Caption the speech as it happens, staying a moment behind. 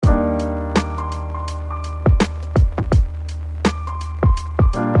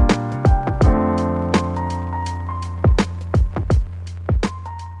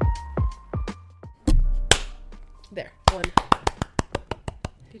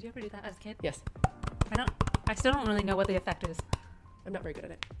Did you ever do that as a kid? Yes. I still don't really know what the effect is. I'm not very good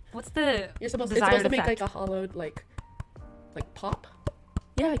at it. What's the It's supposed desired to make effect? like a hollowed like pop.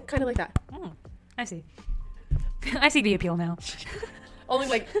 Yeah, kind of like that. I see. I see the appeal now. Only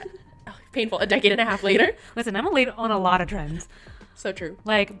like painful a decade and a half later. Listen, I'm late on a lot of trends. So true.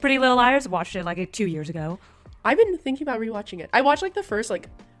 Like Pretty Little Liars, watched it like 2 years ago. I've been thinking about rewatching it. I watched like the first like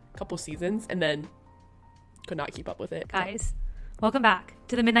couple seasons and then could not keep up with it. Guys, welcome back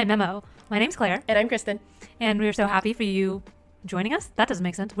to the Midnight Memo. My name's Claire. And I'm Kristen. And we're so happy for you joining us. That doesn't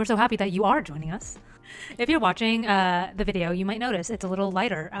make sense. We're so happy that you are joining us. If you're watching the video, you might notice it's a little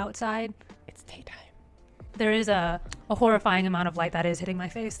lighter outside. It's daytime. There is a horrifying amount of light that is hitting my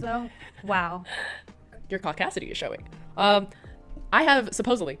face, though. Wow. Your caucasity is showing. I have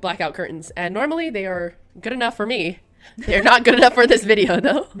supposedly blackout curtains, and normally they are good enough for me. They're not good enough for this video,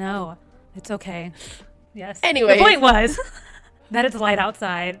 though. No, it's okay. Yes. Anyway. The point was that it's light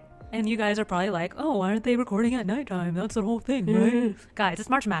outside, and you guys are probably like, oh, why aren't they recording at nighttime? That's the whole thing, right? Guys, it's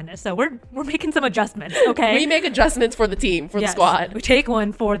March Madness, so we're making some adjustments, okay? We make adjustments for the team, for the squad. We take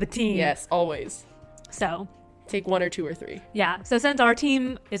one for the team. Yes, always. So take 1 or 2 or 3. Yeah. So since our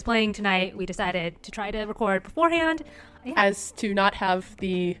team is playing tonight, we decided to try to record beforehand. Yeah. As to not have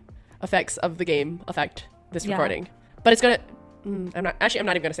the effects of the game affect this recording. But it's gonna I'm not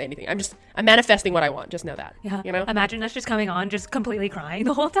even gonna say anything. I'm manifesting what I want. Just know that. Yeah. You know? Imagine us just coming on, just completely crying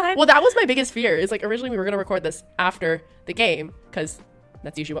the whole time. Well, that was my biggest fear. Is like originally we were gonna record this after the game because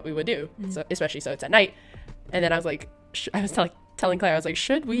that's usually what we would do. So especially so it's at night. And then I was like, I was telling Claire, I was like,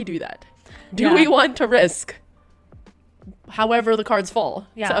 should we do that? Do we want to risk however the cards fall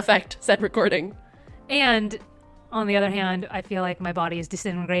to affect said recording? And on the other hand, I feel like my body is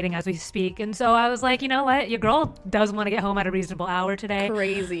disintegrating as we speak. And so I was like, you know what? Your girl does want to get home at a reasonable hour today.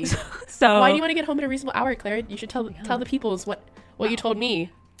 Crazy. So why do you want to get home at a reasonable hour, Claire? You should tell the peoples what you told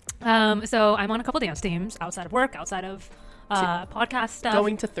me. So I'm on a couple dance teams outside of work, outside of podcast stuff.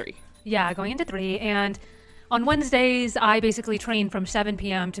 Going to 3. Yeah, going into 3. And on Wednesdays, I basically train from 7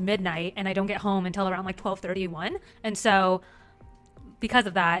 p.m. to midnight, and I don't get home until around like 12:31. And so because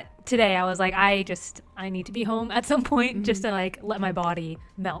of that, today I was like, I need to be home at some point just to like let my body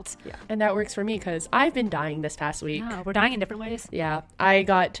melt. Yeah, and that works for me because I've been dying this past week. Yeah, we're dying in different ways. Yeah, I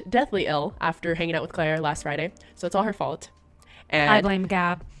got deathly ill after hanging out with Claire last Friday, so it's all her fault. And I blame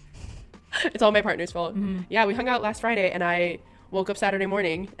Gab. It's all my partner's fault. Yeah, we hung out last Friday, and I woke up Saturday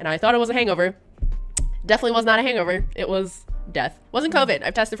morning, and I thought it was a hangover. Definitely was not a hangover. It was death. Wasn't COVID.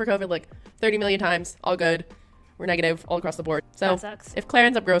 I've tested for COVID like 30 million times. All good. We're negative all across the board. So that sucks. If Claire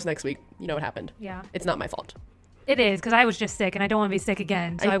ends up gross next week, you know what happened. Yeah. It's not my fault. It is, because I was just sick, and I don't want to be sick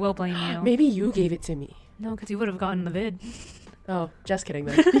again, so I will blame you. Maybe you gave it to me. No, because you would have gotten the vid. Oh, just kidding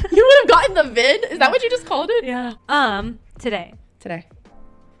then. You would have gotten the vid? Is that what you just called it? Yeah. Today.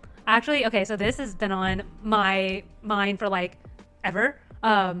 Actually, okay, so this has been on my mind for like ever.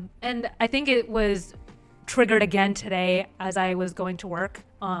 And I think it was triggered again today as I was going to work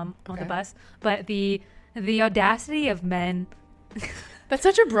on the bus. But the audacity of men. That's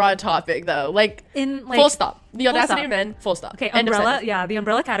such a broad topic though. Full stop. The audacity of men, full stop. Okay, umbrella. Yeah, the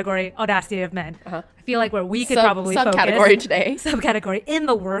umbrella category, audacity of men. I feel like where we could probably subcategory today. Subcategory in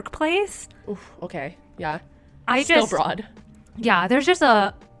the workplace. Oof, okay. Yeah. Still broad. Yeah, there's just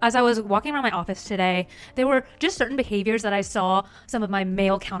as I was walking around my office today, there were just certain behaviors that I saw some of my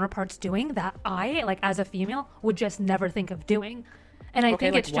male counterparts doing that I, like as a female, would just never think of doing. And I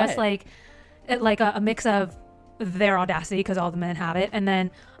think it's just like a mix of their audacity, because all the men have it, and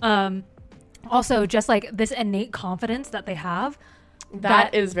then also just like this innate confidence that they have.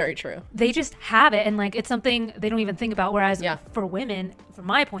 That is very true. They just have it, and like it's something they don't even think about. Whereas for women, from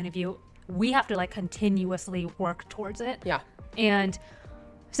my point of view, we have to like continuously work towards it. Yeah. And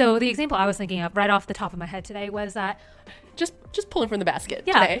so the example I was thinking of right off the top of my head today was that just pulling from the basket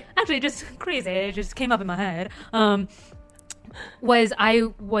today. Actually just crazy. It just came up in my head. I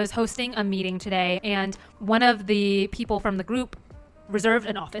was hosting a meeting today, and one of the people from the group reserved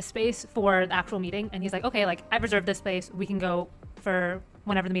an office space for the actual meeting, and he's like, okay, like I've reserved this space, we can go for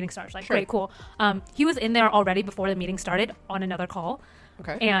whenever the meeting starts. Like, great, cool. He was in there already before the meeting started on another call.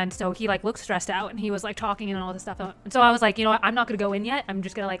 Okay. And so he like looked stressed out, and he was like talking and all this stuff. And so I was like, you know what? I'm not going to go in yet. I'm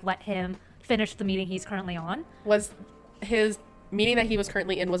just going to like let him finish the meeting he's currently on. Was his meeting that he was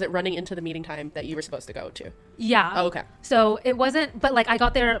currently in, was it running into the meeting time that you were supposed to go to? Yeah. Oh, okay. So it wasn't, but like I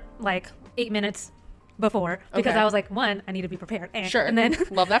got there like 8 minutes before because Okay. I was like, one, I need to be prepared. Sure. And then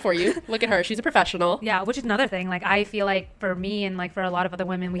Love that for you. Look at her. She's a professional. yeah, which is another thing. Like I feel like for me and like for a lot of other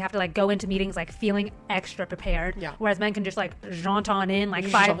women, we have to like go into meetings like feeling extra prepared. Yeah. Whereas men can just like jaunt on in like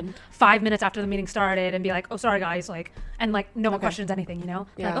Jaunt. 5 minutes after the meeting started and be like, oh sorry guys, like, and like no one Okay. questions anything, you know?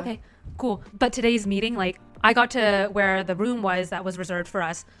 Yeah. Like, okay, cool. But today's meeting, like I got to where the room was that was reserved for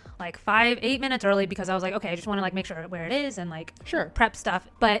us like 8 minutes early because I was like, okay, I just want to like make sure where it is and like Sure. prep stuff.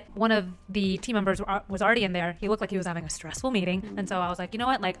 But one of the team members was already in there. He looked like he was having a stressful meeting. And so I was like, you know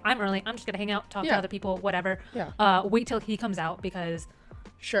what? Like I'm early. I'm just going to hang out, talk to Yeah. other people, whatever. Yeah. Wait till he comes out because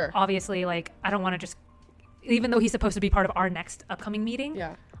Sure. obviously like I don't want to just, even though he's supposed to be part of our next upcoming meeting.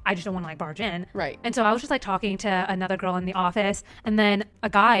 Yeah. I just don't want to like barge in. Right. And so I was just like talking to another girl in the office and then a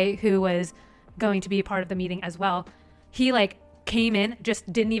guy who was going to be a part of the meeting as well. He like came in,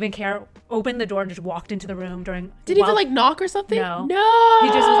 just didn't even care, opened the door and just walked into the room during. Did he even like knock or something? No. No. He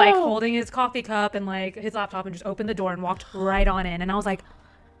just was like holding his coffee cup and like his laptop and just opened the door and walked right on in. And I was like,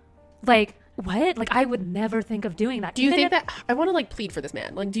 what? Like I would never think of doing that. Do you Even think if- that I want to like plead for this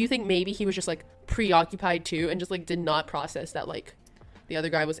man? Like, do you think maybe he was just like preoccupied too and just like did not process that like the other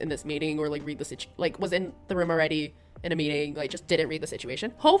guy was in this meeting or like read the like was in the room already in a meeting, like just didn't read the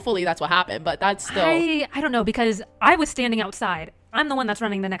situation? Hopefully that's what happened, but that's still I don't know because I was standing outside. I'm the one that's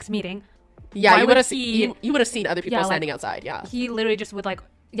running the next meeting. yeah. why You would would have he- seen you would have seen other people Yeah, like- standing outside. Yeah. He literally just would like,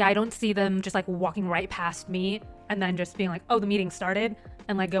 yeah, I don't see them just like walking right past me and then just being like, oh, the meeting started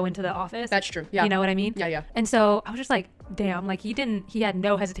and like go into the office. That's true. Yeah. You know what I mean? Yeah, yeah. And so I was just like, damn, like he had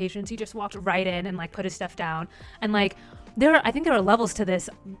no hesitations. He just walked right in and like put his stuff down. And like, I think there are levels to this,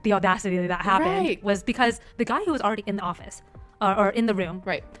 the audacity that happened Right. was because the guy who was already in the office or in the room,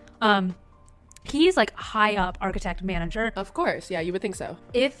 Right. he's like high up architect manager. Of course. Yeah, you would think so.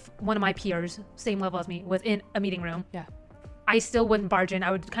 If one of my peers, same level as me, was in a meeting room, Yeah. I still wouldn't barge in.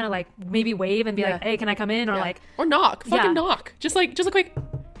 I would kind of like maybe wave and be Yeah. like, hey, can I come in? Or Yeah. like, or knock. Fucking Yeah. knock. Just a quick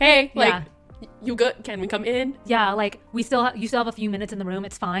hey, like Yeah. you good? Can we come in? yeah, like you still have a few minutes in the room.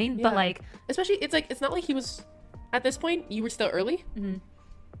 It's fine. But Yeah. like, Especially it's like it's not like he was at this point you were still early. Mm-hmm.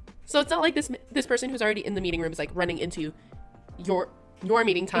 So it's not like this person who's already in the meeting room is like running into your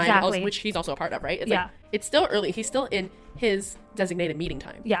meeting time, Exactly. which he's also a part of, right? It's Yeah. like it's still early. He's still in his designated meeting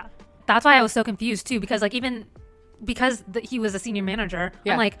time. yeah, that's why I was so confused too. Because like even because he was a senior manager,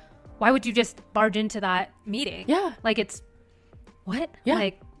 Yeah. I'm like, why would you just barge into that meeting? Yeah. Like it's what? Yeah.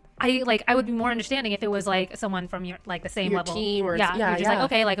 Like I would be more understanding if it was like someone from your like the same Your level team or- yeah, yeah, you're just yeah. like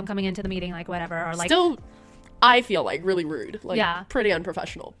okay, like I'm coming into the meeting, like whatever, or like Still, I feel like really rude, like Yeah. pretty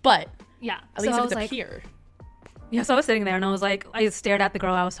unprofessional. But yeah. at least I if was it's a like, peer, yeah. So I was sitting there and I was like, I stared at the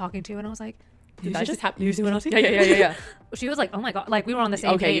girl I was talking to and I was like, did that just happen? you see what I was Yeah, yeah, yeah, yeah, yeah. She was like, oh my god, like we were on the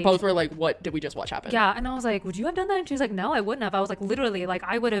same Okay, page. you both were like, what did we just watch happen? Yeah, and I was like, would you have done that? And she was like, no, I wouldn't have. I was like, literally, like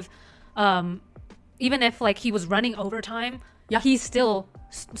I would have, even if like he was running overtime, Yeah. he's still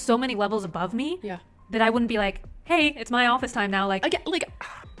so many levels above me Yeah. that I wouldn't be like, hey, it's my office time now. Like, Again, like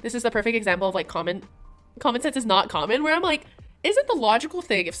this is the perfect example of like common sense is not common, where I'm like, isn't the logical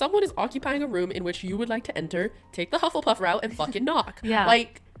thing if someone is occupying a room in which you would like to enter, take the Hufflepuff route and fucking knock? Yeah.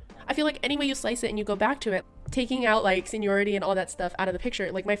 Like, I feel like any way you slice it and you go back to it, taking out like seniority and all that stuff out of the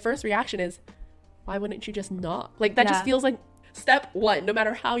picture, like my first reaction is, why wouldn't you just knock? Like that Yeah. just feels like step one, no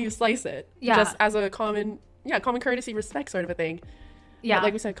matter how you slice it. Yeah. Just as a common courtesy, respect sort of a thing. yeah, But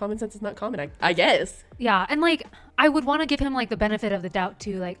like we said, common sense is not common, I guess. yeah, and like I would want to give him like the benefit of the doubt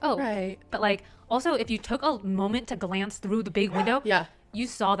too, like, oh, Right. but like also if you took a moment to glance through the big window, Yeah. you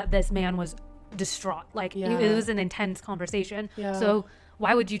saw that this man was distraught. Like Yeah. it was an intense conversation. Yeah. So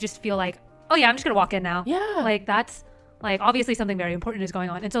why would you just feel like, oh yeah, I'm just gonna walk in now? Yeah. Like that's like obviously something very important is going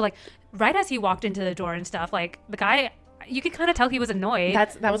on. And so like right as he walked into the door and stuff, like the guy, you could kind of tell he was annoyed.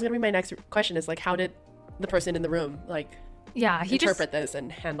 That was gonna be my next question, is like, how did the person in the room like yeah, he interpret this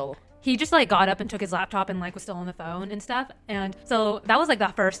and handle? he just like got up and took his laptop and like was still on the phone and stuff. And so that was like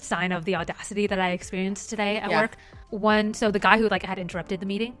that first sign of the audacity that I experienced today at Yeah. work. So the guy who like had interrupted the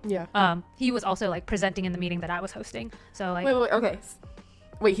meeting, Yeah. he was also like presenting in the meeting that I was hosting. So like, Wait, okay.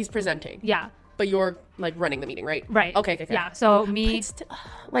 Wait, he's presenting, yeah, but you're like running the meeting, right? right. Okay. Yeah. So But me, it's still,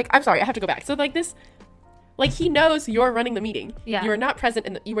 like, I'm sorry, I have to go back. So like this, like he knows you're running the meeting. Yeah. You are not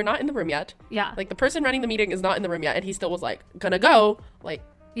present you were not in the room yet. yeah, Like the person running the meeting is not in the room yet, and he still was like gonna go like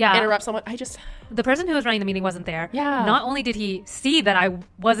yeah. interrupt someone. The person who was running the meeting wasn't there. Yeah. Not only did he see that I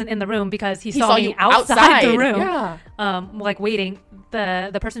wasn't in the room because he saw saw me you outside the room, Yeah. like waiting.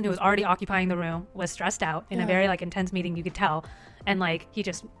 The person who was already occupying the room was stressed out in a Yeah. very like intense meeting. You could tell, and like he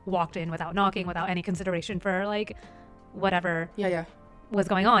just walked in without knocking, without any consideration for like whatever Yeah. was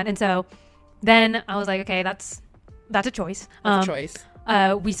going on. And so then I was like, okay, that's a choice. That's a choice.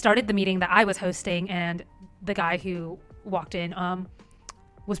 we started the meeting that I was hosting, and the guy who walked in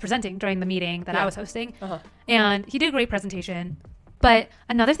was presenting during the meeting that I was hosting. And he did a great presentation. But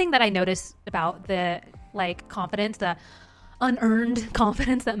another thing that I noticed about the like confidence, the unearned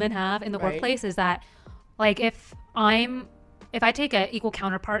confidence that men have in the workplace is that like if I take an equal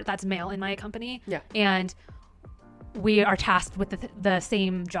counterpart that's male in my company and we are tasked with the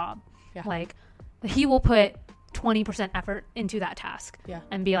same job, like he will put 20% effort into that task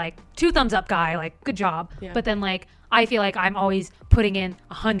and be like 2 thumbs up guy, like good job. But then like I feel like I'm always putting in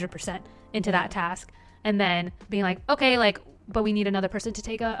 100% into that task and then being like, okay, like, but we need another person to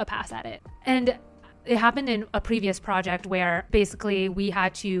take a pass at it. And it happened in a previous project where basically we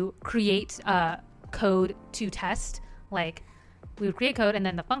had to create code to test. Like we would create code and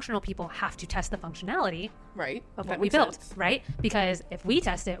then the functional people have to test the functionality of what we built, right? Because if we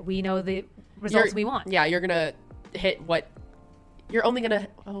test it, we know the results we want. Yeah, you're gonna hit what you're only gonna.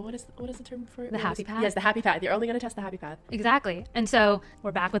 Oh, what is the term for it? The happy path. Yes, the happy path. You're only gonna test the happy path. Exactly. And so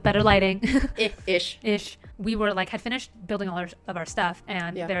we're back with better lighting. Ish. We were like had finished building all of our stuff,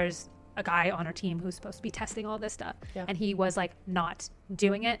 and there's a guy on our team who's supposed to be testing all this stuff, and he was like not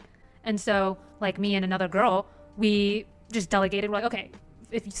doing it. And so like me and another girl, we just delegated. We're like, okay,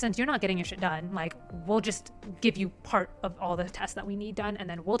 since you're not getting your shit done, like we'll just give you part of all the tests that we need done, and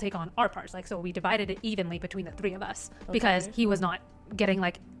then we'll take on our parts. Like so we divided it evenly between the 3 of us because he was not getting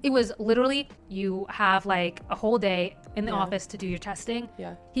like, it was literally you have like a whole day in the office to do your testing.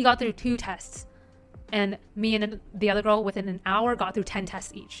 He got through 2 tests, and me and the other girl within an hour got through 10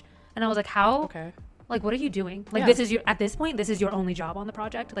 tests each. And I was like, how? Like, what are you doing? Like, this is at this point, this is your only job on the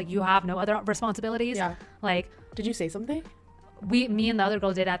project. Like, you have no other responsibilities. Like, did you say something? Me and the other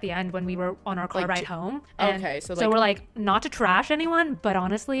girl did at the end when we were on our car ride home. And so we're like, not to trash anyone, but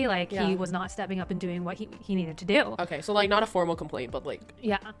honestly, like, he was not stepping up and doing what he needed to do. Okay, so like not a formal complaint, but like,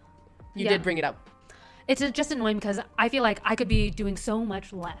 you did bring it up. It's just annoying because I feel like I could be doing so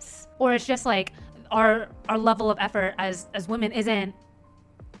much less, or it's just like our level of effort as women isn't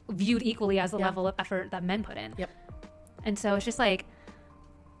viewed equally as the level of effort that men put in. And so it's just like,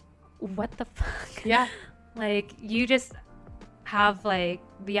 what the fuck? Like, you just have like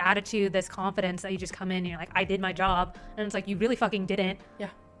the attitude, this confidence that you just come in and you're like, I did my job, and it's like, you really fucking didn't.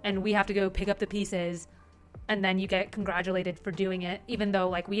 And we have to go pick up the pieces, and then you get congratulated for doing it, even though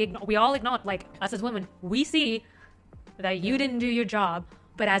like we all acknowledge, like us as women, we see that you didn't do your job.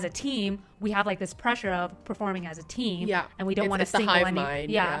 But as a team, we have like this pressure of performing as a team, and we don't want to single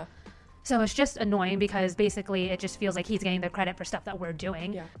any. So it's just annoying because basically it just feels like he's getting the credit for stuff that we're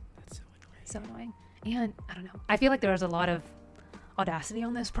doing. That's so annoying. And I don't know. I feel like there was a lot of audacity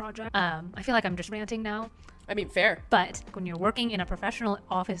on this project. I feel like I'm just ranting now. I mean, fair. But when you're working in a professional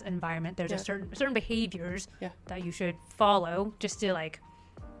office environment, there's a certain behaviors that you should follow just to like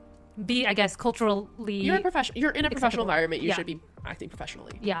be, I guess, culturally. You're in a professional acceptable. environment. You should be acting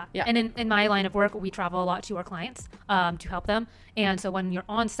professionally. And in my line of work, we travel a lot to our clients to help them. And so when you're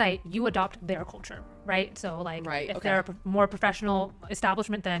on site, you adopt their culture, right? So like if they're a more professional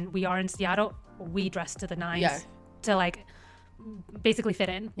establishment than we are in Seattle, we dress to the nines to like basically fit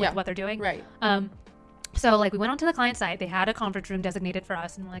in with what they're doing. So like we went onto the client site, they had a conference room designated for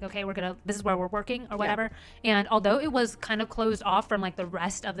us, and we're like, okay, this is where we're working or whatever. And although it was kind of closed off from like the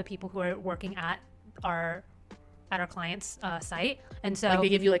rest of the people who are working at our client's site, and so like they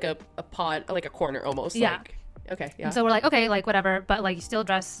give you like a pod, like a corner almost. Like, And so we're like, okay, like whatever, but like you still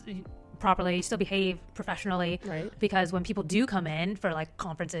dress properly, you still behave professionally, because when people do come in for like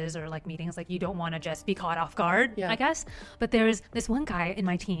conferences or like meetings, like you don't want to just be caught off guard, I guess. But there's this one guy in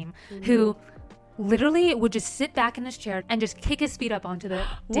my team who literally would just sit back in his chair and just kick his feet up onto the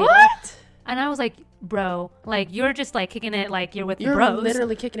table. What? And I was like, bro, like you're just like kicking it like you're with the bros. You're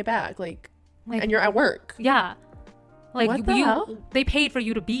literally kicking it back, like and you're at work. Like what the hell? They paid for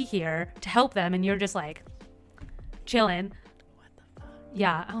you to be here to help them, and you're just like chilling. What the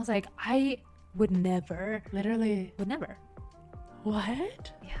fuck? I was like, I would never. Literally. Would never.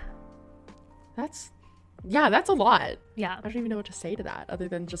 What? That's a lot. I don't even know what to say to that other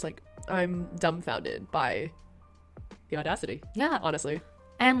than just like, I'm dumbfounded by the audacity. Honestly.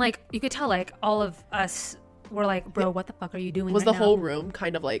 And like, you could tell like all of us were like, bro, what the fuck are you doing? Was the whole room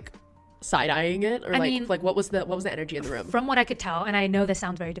kind of like side-eyeing it, or like what was the energy in the room? From what I could tell, and I know this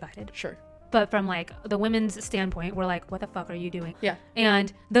sounds very divided. Sure. But from like the women's standpoint, we're like, what the fuck are you doing? Yeah.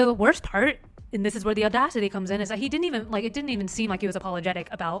 And the worst part, and this is where the audacity comes in, is that he didn't even like, it didn't even seem like he was apologetic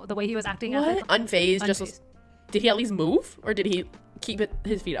about the way he was acting. What? Unfazed. Just was, did he at least move, or did he keep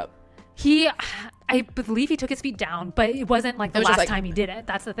his feet up? I believe he took his feet down, but it wasn't like the was just, last like- time he did it.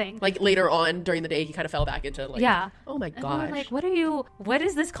 That's the thing. Like later on during the day, he kind of fell back into like, Yeah. oh my And I'm gosh. like, what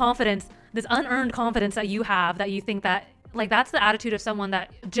is this confidence, this unearned confidence that you have, that you think that, like, that's the attitude of someone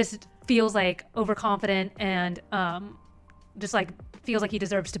that just feels like overconfident and just like feels like he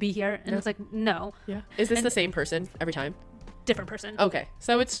deserves to be here. And it's like, no, Yeah. Is this the same person every time? different person. Okay.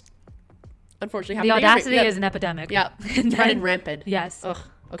 So it's unfortunately The happening audacity every- is an epidemic. Yeah. And It's running then- rampant. Yes. Ugh.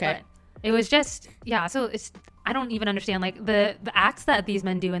 Okay. But it was just, yeah, so it's, I don't even understand like the acts that these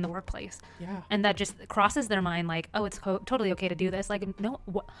men do in the workplace. Yeah. And that just crosses their mind like, oh, it's totally okay to do this. Like, no,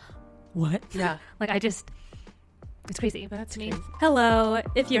 what? Yeah. Like, it's crazy. That's to me. crazy. Hello.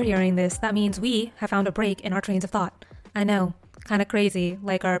 If you're hearing this, that means we have found a break in our trains of thought. I know, kind of crazy,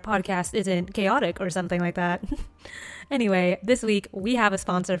 like our podcast isn't chaotic or something like that. Anyway, this week we have a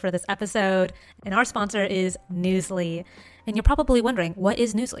sponsor for this episode, and our sponsor is Newsly. And you're probably wondering, what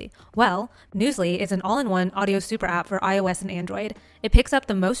is Newsly? Well, Newsly is an all-in-one audio super app for iOS and Android. It picks up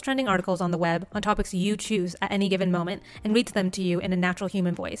the most trending articles on the web on topics you choose at any given moment and reads them to you in a natural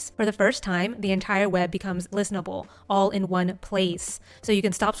human voice. For the first time, the entire web becomes listenable, all in one place. So you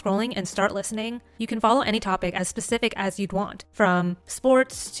can stop scrolling and start listening. You can follow any topic as specific as you'd want, from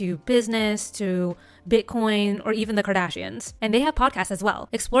sports to business to Bitcoin, or even the Kardashians. And they have podcasts as well.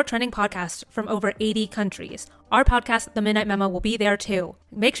 Explore trending podcasts from over 80 countries. Our podcast, The Midnight Memo, will be there too.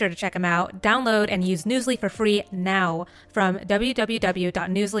 Make sure to check them out. Download and use Newsly for free now from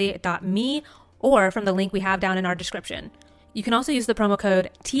www.newsly.me or from the link we have down in our description. You can also use the promo code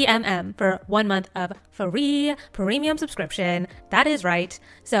TMM for 1 month of free premium subscription. That is right.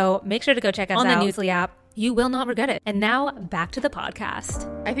 So make sure to go check us out on the Newsly app. You will not regret it. And now back to the podcast.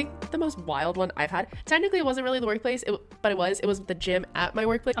 I think the most wild one I've had, technically it wasn't really the workplace, but it was the gym at my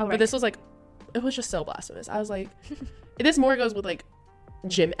workplace. Oh, right. But this was like, it was just so blasphemous. I was like, this more goes with like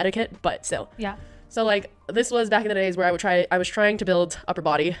gym etiquette, but still. Yeah. So like this was back in the days where I was trying to build upper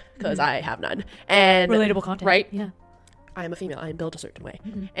body because I have none. And Relatable content. right? Yeah. I am a female. I am built a certain way.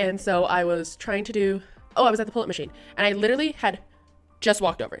 And so I was trying to do, I was at the pull-up machine and I literally had just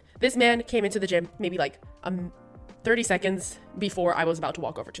walked over. This man came into the gym maybe like 30 seconds before I was about to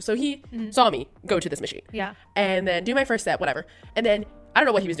walk over to. So he saw me go to this machine. Yeah. And then do my first set, whatever. And then I don't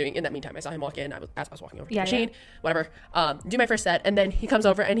know what he was doing in that meantime. I saw him walk in. As I was walking over to the machine, whatever. Do my first set, and then he comes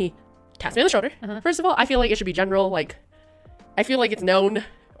over and he taps me on the shoulder. First of all, I feel like it should be general. Like, I feel like it's known,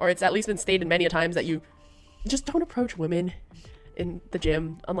 or it's at least been stated many a times, that you just don't approach women in the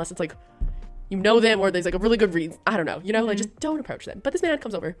gym unless it's like you know them or there's like a really good reason. I don't know. You know, like just don't approach them. But this man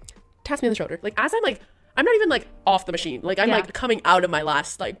comes over, taps me on the shoulder. Like as I'm not even like off the machine. Like I'm like coming out of my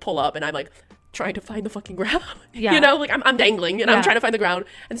last like pull up and I'm like trying to find the fucking ground. Yeah. You know, like I'm dangling and I'm trying to find the ground.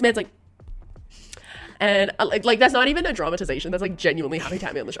 And this man's like, and like that's not even a dramatization. That's like genuinely how he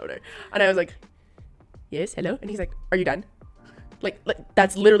tapped me on the shoulder. And I was like, yes, hello. And he's like, are you done? Like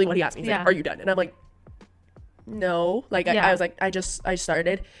that's literally what he asked me. He's like, are you done? And I'm like, no. Like I was like, I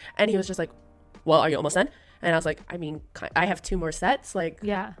started. And he was just like, well, are you almost done? And I was like, I mean, I have 2 more sets. Like,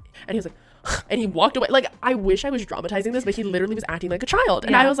 yeah. And he was like, and he walked away. Like, I wish I was dramatizing this, but he literally was acting like a child.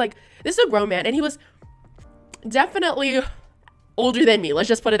 And I was like, this is a grown man. And he was definitely older than me. Let's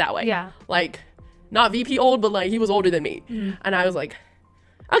just put it that way. Yeah. Like, not VP old, but like he was older than me. And I was like,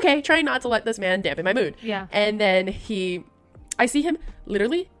 okay, trying not to let this man dampen my mood. Yeah. And then I see him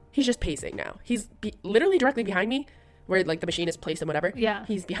literally, he's just pacing now. He's literally directly behind me where like the machine is placed and whatever. Yeah.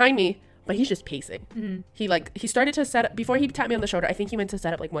 He's behind me, but he's just pacing. He started to set up, before he tapped me on the shoulder, I think he went to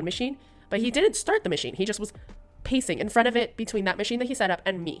set up like one machine, but he didn't start the machine. He just was pacing in front of it between that machine that he set up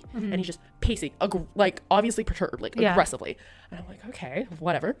and me. And he's just pacing, like obviously perturbed, like aggressively. And I'm like, okay,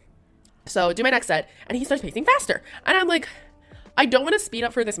 whatever. So do my next set and he starts pacing faster. And I'm like, I don't want to speed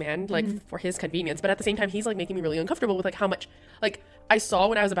up for this man, like for his convenience, but at the same time, he's like making me really uncomfortable with like how much, like I saw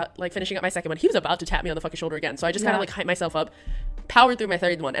when I was about like finishing up my second one, he was about to tap me on the fucking shoulder again. So I just kind of like hyped myself up, powered through my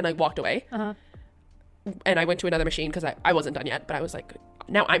third one and like walked away. And I went to another machine because I wasn't done yet, but I was like,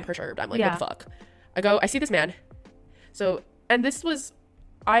 now I'm perturbed. I'm like, what the fuck? I see this man. So, and this was,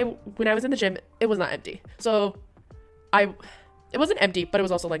 when I was in the gym, it was not empty. So it wasn't empty, but it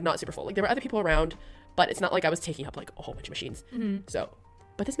was also like not super full. Like there were other people around, but it's not like I was taking up like a whole bunch of machines. So,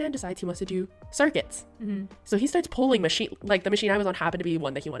 but this man decides he wants to do circuits. So he starts pulling like the machine I was on happened to be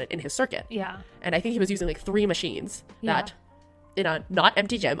one that he wanted in his circuit. Yeah. And I think he was using like 3 machines that in a not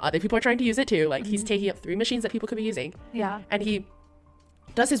empty gym, other people are trying to use it too. Like he's taking up 3 machines that people could be using. Yeah. And he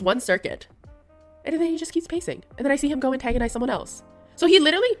does his one circuit and then he just keeps pacing. And then I see him go antagonize someone else. So he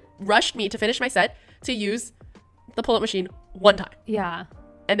literally rushed me to finish my set to use the pull-up machine one time. Yeah.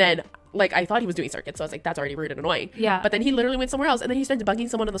 And then like I thought he was doing circuits, so I was like, that's already rude and annoying. Yeah. But then he literally went somewhere else and then he started bugging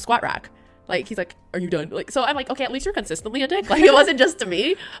someone on the squat rack. Like, he's like, are you done? Like, so I'm like, okay, at least you're consistently a dick. Like, it wasn't just to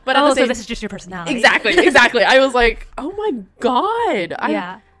me. But at the same, so this is just your personality. Exactly. I was like, oh my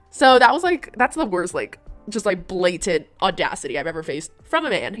God. So that was like, that's the worst, like, just like blatant audacity I've ever faced from a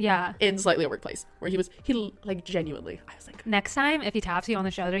man. Yeah. In slightly a workplace where he like genuinely, I was like, next time if he taps you on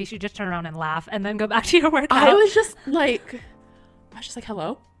the shoulder, you should just turn around and laugh and then go back to your workout. I was just like,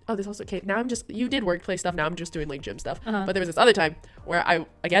 hello. Oh, this also, okay, now you did workplace stuff, now I'm just doing like gym stuff. But there was this other time where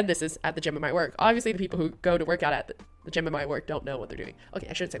again, this is at the gym at my work. Obviously the people who go to work out at the gym at my work don't know what they're doing. Okay,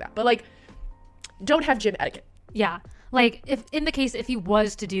 I shouldn't say that, but like, don't have gym etiquette. Yeah. Like, if he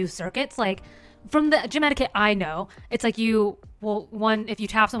was to do circuits, like, from the gym etiquette I know, it's like if you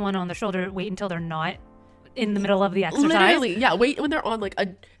tap someone on the shoulder, wait until they're not in the middle of the exercise. Literally, yeah, wait when they're on like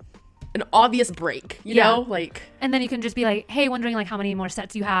an obvious break, you know, like, and then you can just be like, hey, wondering like how many more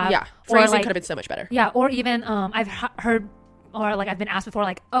sets you have. Yeah, phrasing could have been so much better. Yeah, or even I've heard, or like I've been asked before,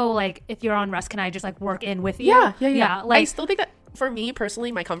 like, oh, like if you're on rest, can I just like work in with you? Yeah. Like, I still think that for me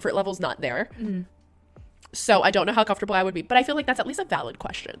personally, my comfort level's not there. So I don't know how comfortable I would be, but I feel like that's at least a valid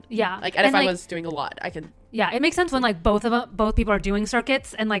question. Yeah. Like, and if I was doing a lot, I can. Yeah, it makes sense when like both people are doing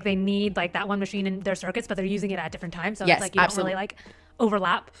circuits and like they need like that one machine in their circuits, but they're using it at different times. So yes, it's like you absolutely. don't really like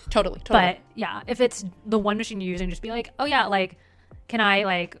overlap. Totally. But yeah, if it's the one machine you're using, just be like, oh yeah, like, can I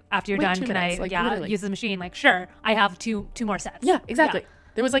like after you're Wait done, 2 can minutes, I like, literally use the machine? Like, sure, I have two more sets. Yeah, exactly.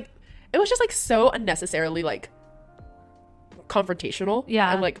 There was like, it was just like so unnecessarily like confrontational.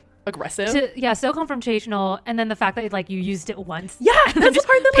 Yeah. And like aggressive. So confrontational, and then the fact that like you used it once. Yeah, that's the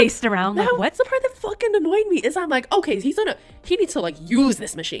part that paced around. Like, what's the part that fucking annoyed me is I'm like, okay, he needs to like use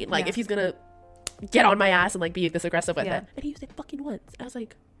this machine. Like, if he's gonna get on my ass and like be this aggressive with it, and he used it fucking once. I was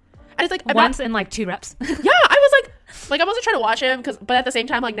like, and it's like once in like 2 reps. Yeah, I was like I wasn't trying to watch him but at the same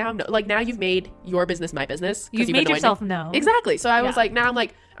time, like now you've made your business my business. You've made yourself known. Exactly. So I was like, now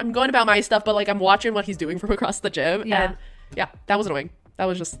I'm going about my stuff, but like I'm watching what he's doing from across the gym. Yeah. And yeah, that was annoying. That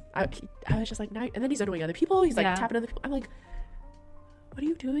was just I was just like, no. And then he's annoying other people. He's like tapping other people. I'm like, what are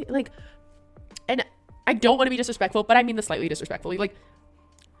you doing? Like, and I don't want to be disrespectful, but I mean this slightly disrespectfully. Like,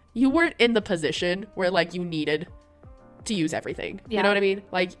 you weren't in the position where like you needed to use everything. You know what I mean?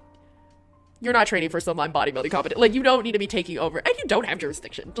 Like, you're not training for some bodybuilding competition. Like, you don't need to be taking over, and you don't have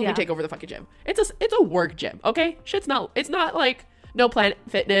jurisdiction to take over the fucking gym. It's a work gym, okay? It's not like no Planet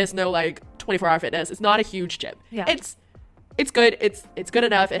Fitness, no like 24-hour fitness. It's not a huge gym. Yeah. It's good. It's good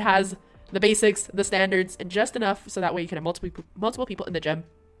enough. It has the basics, the standards, and just enough so that way you can have multiple people in the gym,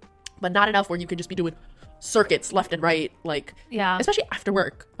 but not enough where you can just be doing circuits left and right, like, especially after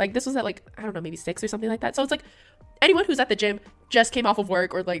work. Like, this was at like, I don't know, maybe 6 or something like that. So it's like anyone who's at the gym just came off of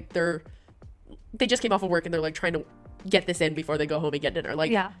work, or like they just came off of work and they're like trying to get this in before they go home and get dinner.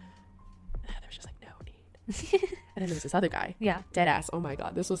 Like, there's just like no need. And then there was this other guy, dead ass. Oh my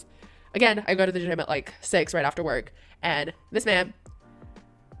God, this was, again, I go to the gym at like 6 right after work, and this man,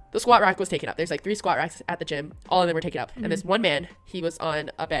 the squat rack was taken up. There's like 3 squat racks at the gym. All of them were taken up. And this one man, he was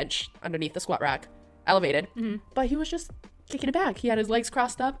on a bench underneath the squat rack, elevated, but he was just kicking it back. He had his legs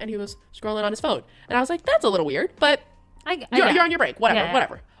crossed up and he was scrolling on his phone. And I was like, that's a little weird, but you're on your break.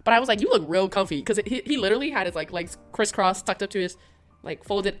 Whatever. But I was like, you look real comfy, because he literally had his like legs crisscrossed, tucked up to his, like,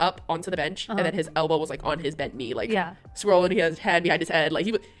 folded up onto the bench, and then his elbow was like on his bent knee, like scrolling. He had his hand behind his head, like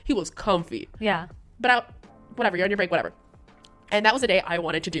he was comfy. Yeah. But whatever, you're on your break, whatever. And that was the day I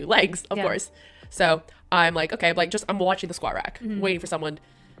wanted to do legs, of course. So I'm like, okay, like, I'm watching the squat rack, waiting for someone,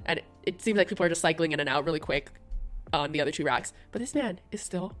 and it seems like people are just cycling in and out really quick on the other 2 racks, but this man is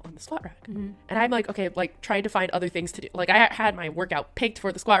still on the squat rack. And I'm like, okay, like, trying to find other things to do. Like, I had my workout picked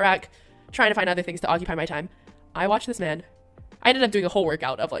for the squat rack, trying to find other things to occupy my time. I watched this man. I ended up doing a whole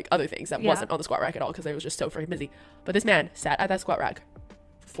workout of like other things that wasn't on the squat rack at all, because I was just so freaking busy. But this man sat at that squat rack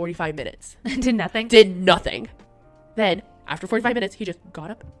for 45 minutes. Did nothing. Then after 45 minutes, he just got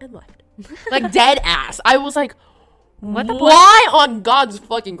up and left. Like, dead ass. I was like, why on God's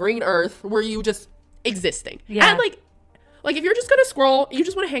fucking green earth were you just existing? And like if you're just gonna scroll, you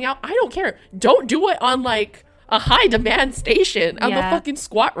just want to hang out, I don't care. Don't do it on like a high demand station on the fucking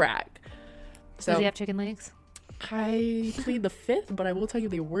squat rack. So, does he have chicken legs? I plead the 5th, but I will tell you,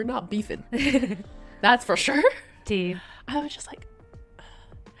 they were not beefing. That's for sure. Dude, I was just like,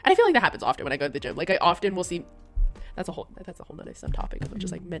 and I feel like that happens often when I go to the gym. Like, I often will see, that's a whole nother subtopic of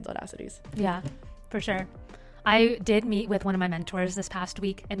just like men's audacities. Yeah, for sure. I did meet with one of my mentors this past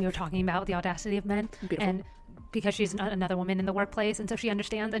week, and we were talking about the audacity of men. Beautiful. And because she's another woman in the workplace, and so she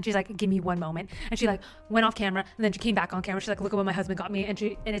understands, and she's like, give me one moment. And she like went off camera, and then she came back on camera. She's like, look at what my husband got me. And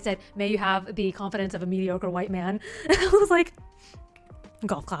it said, may you have the confidence of a mediocre white man. And I was like,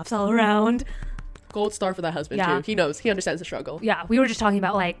 golf claps all around. gold star for that husband Yeah. too. He understands the struggle. Yeah, we were just talking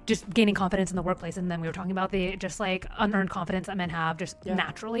about like just gaining confidence in the workplace, and then we were talking about the just like unearned confidence that men have just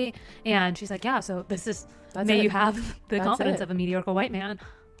naturally. And she's like, yeah, so this is you have the confidence of a mediocre white man.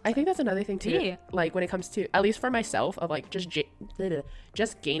 I think that's another thing too. Yeah. Like when it comes to, at least for myself, of like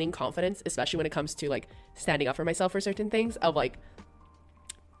just gaining confidence, especially when it comes to like standing up for myself for certain things, of like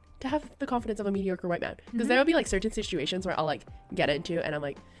to have the confidence of a mediocre white man. Because there will be like certain situations where I'll like get into, and I'm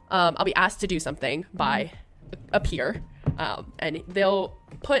like, I'll be asked to do something by a peer, and they'll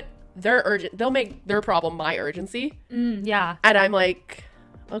put they'll make their problem my urgency. Yeah. And I'm like,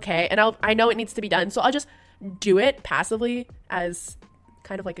 okay, and I know it needs to be done, so I'll just do it passively as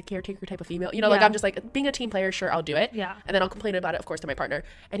kind of like a caretaker type of female, like I'm just like being a team player. Sure, I'll do it. Yeah. And then I'll complain about it, of course, to my partner,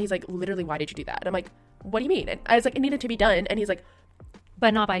 and he's like, literally, why did you do that? And I'm like, what do you mean? And I was like, it needed to be done. And he's like,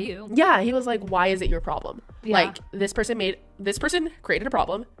 but not by you. yeah. He was like, why is it your problem? Yeah. Like this person created a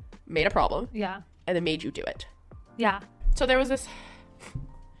problem, made a problem, Yeah. and then made you do it. Yeah. So there's a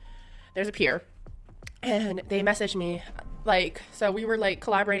peer, and they messaged me, like, so we were like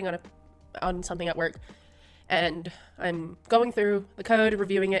collaborating on something at work, and I'm going through the code,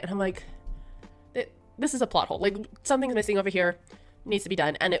 reviewing it, and I'm like, this is a plot hole. Like, something's missing over here, needs to be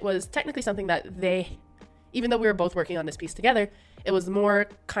done. And it was technically something that even though we were both working on this piece together, it was more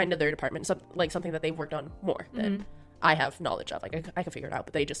kind of their department, something that they've worked on more than I have knowledge of. Like, I can figure it out,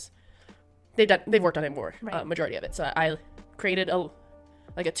 but they've worked on it more, right. Majority of it. So I created a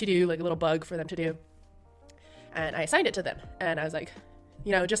to-do, like a little bug for them to do, and I assigned it to them. And I was like,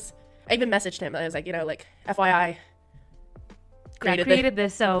 I even messaged him. I was like, like, FYI, created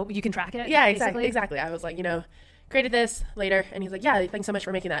this so you can track it. Yeah, basically. exactly. I was like, created this later. And he's like, yeah, thanks so much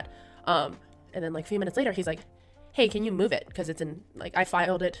for making that. And then like a few minutes later, he's like, hey, can you move it? Because it's in, like, I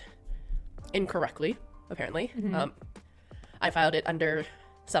filed it incorrectly, apparently. I filed it under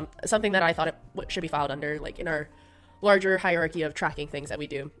something that I thought it should be filed under, like in our larger hierarchy of tracking things that we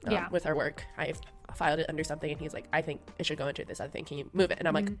do with our work. I filed it under something, and he's like, I think it should go into this other thing. Can you move it? And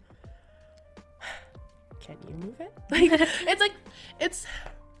I'm like, can you move it? Like, it's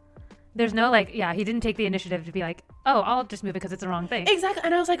there's no like, he didn't take the initiative to be like, oh, I'll just move it because it's the wrong thing. Exactly.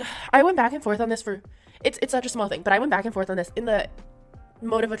 And I was like, I went back and forth on this it's such a small thing, but I went back and forth on this in the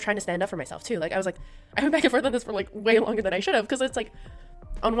motive of trying to stand up for myself too. Like, I went back and forth on this for like way longer than I should have, because it's like,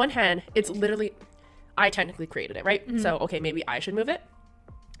 on one hand, it's literally, I technically created it, right? So, okay, maybe I should move it.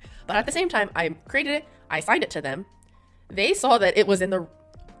 But at the same time, I created it, I assigned it to them. They saw that it was in the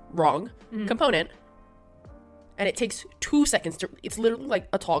wrong component, and it takes 2 seconds it's literally like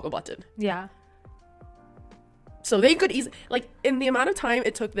a toggle button. Yeah. So they could easily, like, in the amount of time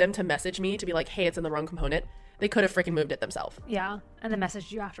it took them to message me to be like, hey, it's in the wrong component, they could have freaking moved it themselves. Yeah. And then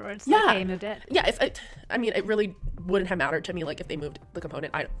messaged you afterwards. Yeah. Like, hey, moved it. Yeah. It really wouldn't have mattered to me, like, if they moved the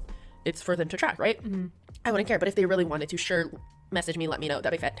component. It's for them to track, right? I wouldn't care. But if they really wanted to, sure, message me, let me know.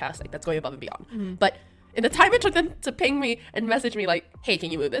 That'd be fantastic. That's going above and beyond. But in the time it took them to ping me and message me like, hey,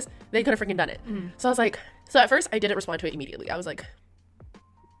 can you move this? They could have freaking done it. So I was like, at first I didn't respond to it immediately. I was like,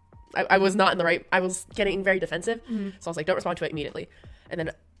 I was not in the right, I was getting very defensive. So I was like, don't respond to it immediately. And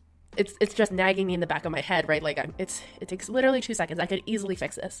then it's just nagging me in the back of my head, right? Like, it takes literally 2 seconds. I could easily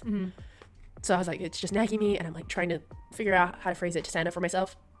fix this. So I was like, it's just nagging me, and I'm like trying to figure out how to phrase it to stand up for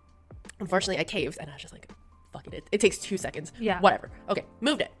myself. Unfortunately, I caved, and I was just like, fuck it. It takes 2 seconds. Yeah. Whatever. Okay,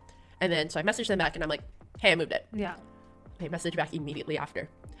 moved it. And then, so I messaged them back, and I'm like, hey, I moved it. Yeah. They messaged back immediately after.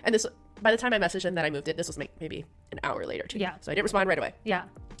 And by the time I messaged them that I moved it, this was maybe an hour later too. Yeah. So I didn't respond right away. Yeah.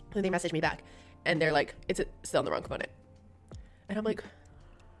 And they messaged me back, and they're like, it's still in the wrong component. And I'm like,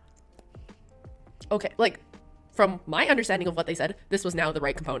 okay, like, from my understanding of what they said, this was now the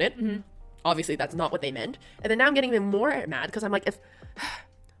right component. Obviously, that's not what they meant. And then now I'm getting even more mad, because I'm like,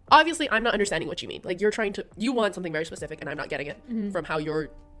 obviously, I'm not understanding what you mean. Like, you want something very specific, and I'm not getting it from how you're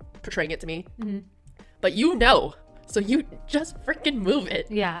portraying it to me. But so you just freaking move it.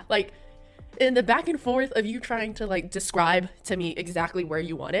 Yeah. Like, in the back and forth of you trying to, like, describe to me exactly where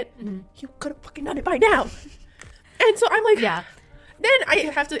you want it, you could have fucking done it by now. And so I'm like, yeah. Then I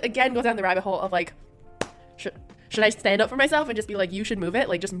have to, again, go down the rabbit hole of, like, should I stand up for myself and just be like, you should move it?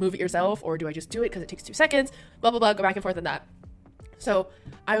 Like, just move it yourself? Or do I just do it because it takes 2 seconds? Blah, blah, blah. Go back and forth on that. So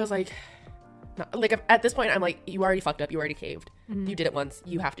I was like, no, like, at this point, I'm like, you already fucked up. You already caved. You did it once.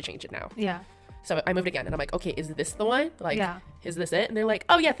 You have to change it now. Yeah. So I moved again, and I'm like, okay, is this the one? Like, yeah. Is this it? And they're like,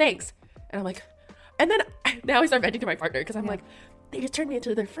 oh, yeah, thanks. And I'm like, and then now I start venting to my partner, because I'm like, they just turned me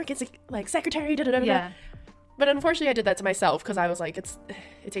into their freaking, like, secretary. Da, da, da, da. Yeah. But unfortunately, I did that to myself, because I was like, it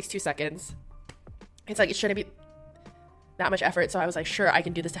takes 2 seconds. It's like, it shouldn't be that much effort. So I was like, sure, I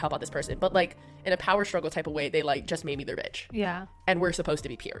can do this to help out this person. But, like, in a power struggle type of way, they, like, just made me their bitch. Yeah. And we're supposed to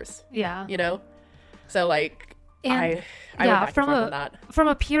be peers. Yeah. You know? So like, And I went back and forth on that. From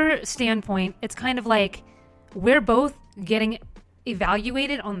a pure standpoint, it's kind of like we're both getting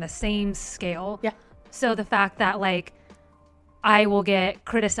evaluated on the same scale. Yeah. So the fact that like I will get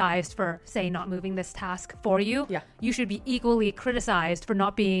criticized for, say, not moving this task for you. Yeah. You should be equally criticized for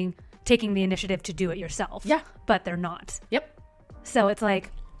not taking the initiative to do it yourself. Yeah. But they're not. Yep. So it's like,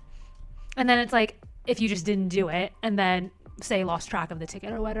 and then it's like, if you just didn't do it and then, say, lost track of the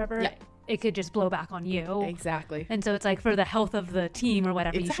ticket or whatever, Yeah. it could just blow back on you. Exactly. And so it's like, for the health of the team or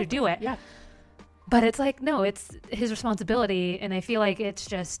whatever, you should do it. Yeah. But it's like, no, it's his responsibility. And I feel like it's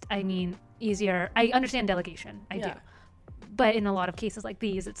just, I mean, easier. I understand delegation. I do. But in a lot of cases like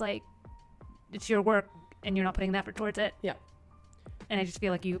these, it's like, it's your work and you're not putting the effort towards it. Yeah. And I just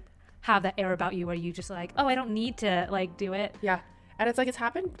feel like you have that air about you where you just like, oh, I don't need to like do it. Yeah. And it's like, it's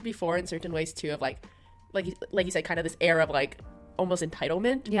happened before in certain ways too, of like you said, kind of this air of like almost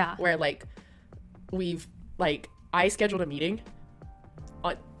entitlement. Yeah. Where like I scheduled a meeting.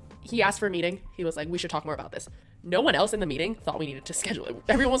 He asked for a meeting. He was like, we should talk more about this. No one else in the meeting thought we needed to schedule it.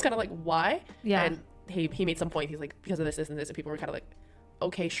 Everyone was kind of like, why? Yeah. And he made some point. He's like, because of this, and this. And people were kind of like,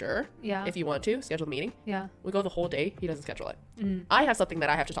 okay, sure. Yeah. If you want to, schedule the meeting. Yeah. We go the whole day. He doesn't schedule it. I have something that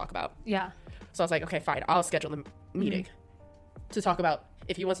I have to talk about. Yeah. So I was like, okay, fine. I'll schedule the meeting to talk about,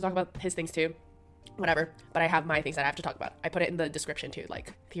 if he wants to talk about his things too, whatever. But I have my things that I have to talk about. I put it in the description too.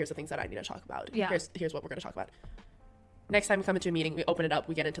 Like, here's the things that I need to talk about. Yeah. Here's what we're going to talk about. Next time we come into a meeting, we open it up,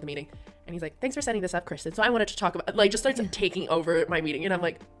 we get into the meeting. And he's like, thanks for setting this up, Kristen. So I wanted to talk about, like, just starts taking over my meeting. And I'm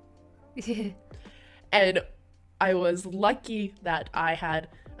like, and I was lucky that I had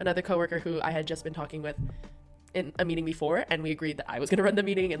another coworker who I had just been talking with in a meeting before. And we agreed that I was going to run the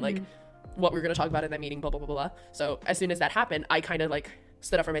meeting and like what we were going to talk about in that meeting, blah, blah, blah, blah, blah. So as soon as that happened, I kind of like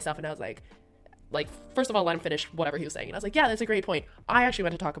stood up for myself and I was like, first of all, let him finish whatever he was saying. And I was like, yeah, that's a great point. I actually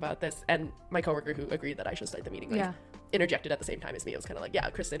want to talk about this. And my coworker who agreed that I should start the meeting, like, interjected at the same time as me. It was kind of like, yeah,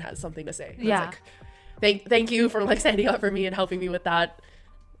 Kristen has something to say. And I was like, thank you for like standing up for me and helping me with that.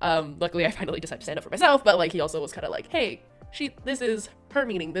 Luckily, I finally decided to stand up for myself. But like, he also was kind of like, hey, this is her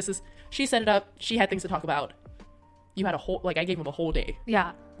meeting. She set it up. She had things to talk about. You had I gave him a whole day.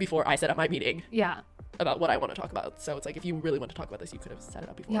 Yeah. Before I set up my meeting. Yeah. About what I want to talk about. So it's like, if you really want to talk about this, you could have set it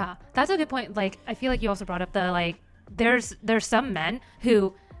up before. Yeah, that's a good point. Like, I feel like you also brought up the like, there's some men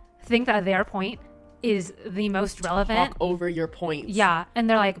who think that their point is the most relevant. Talk over your points. Yeah, and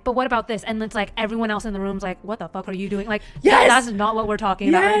they're like, but what about this? And it's like everyone else in the room's like, what the fuck are you doing? Like, yes! That's not what we're talking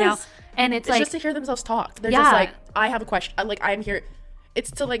about right now. And it's like, just to hear themselves talk. They're just like, I have a question. Like, I'm here. It's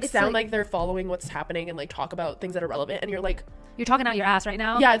to like sound like they're following what's happening and like talk about things that are relevant. And you're like, you're talking out your ass right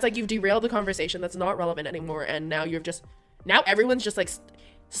now. Yeah, it's like you've derailed the conversation that's not relevant anymore. And now now everyone's just like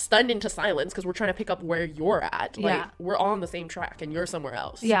stunned into silence because we're trying to pick up where you're at. Like, we're all on the same track and you're somewhere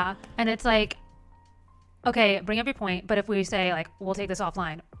else. Yeah. And it's like, okay, bring up your point. But if we say like, we'll take this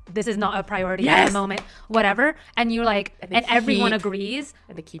offline, this is not a priority at the moment, whatever. And you're like, and everyone agrees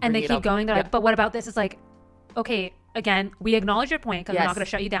and they keep going. They're like, but what about this? It's like, okay, again, we acknowledge your point because we're not going to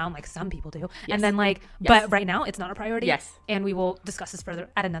shut you down like some people do. And then like, but right now it's not a priority. Yes. And we will discuss this further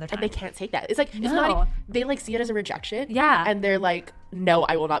at another time. And they can't take that. It's like, it's not, they like see it as a rejection. Yeah. And they're like, no,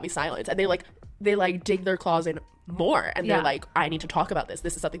 I will not be silenced. And they dig their claws in more. And they're like, I need to talk about this.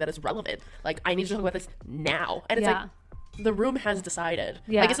 This is something that is relevant. Like, I need to talk about this now. And it's like, the room has decided.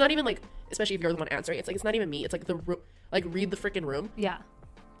 Like, it's not even like, especially if you're the one answering, it's like, it's not even me. It's like the room, like, read the freaking room. Yeah.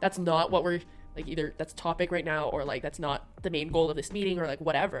 That's not what we're, like, either that's topic right now or like that's not the main goal of this meeting or like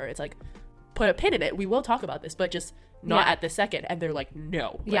whatever. It's like, put a pin in it. We will talk about this, but just not at this second. And they're like,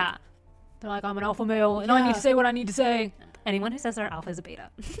 no. Like, they're like, I'm an alpha male and I need to say what I need to say. Anyone who says they're alpha is a beta.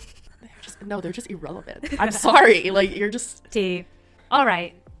 they're just irrelevant. I'm sorry. Like, you're just all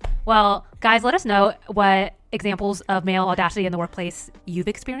right. Well, guys, let us know what examples of male audacity in the workplace you've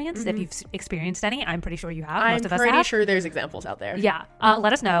experienced. If you've experienced any, I'm pretty sure you have. Most of us have. I'm pretty sure there's examples out there. Yeah.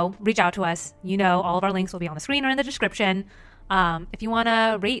 Let us know. Reach out to us. All of our links will be on the screen or in the description. If you want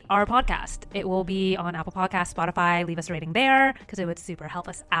to rate our podcast, it will be on Apple Podcasts, Spotify. Leave us a rating there because it would super help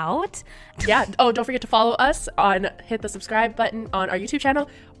us out. Yeah. Oh, don't forget to follow us hit the subscribe button on our YouTube channel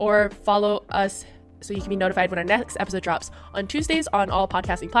or follow us so you can be notified when our next episode drops on Tuesdays on all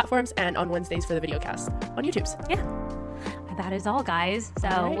podcasting platforms and on Wednesdays for the video cast on YouTube's. Yeah. That is all, guys.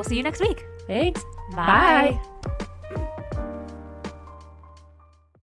 So we'll see you next week. Thanks. Bye. Bye.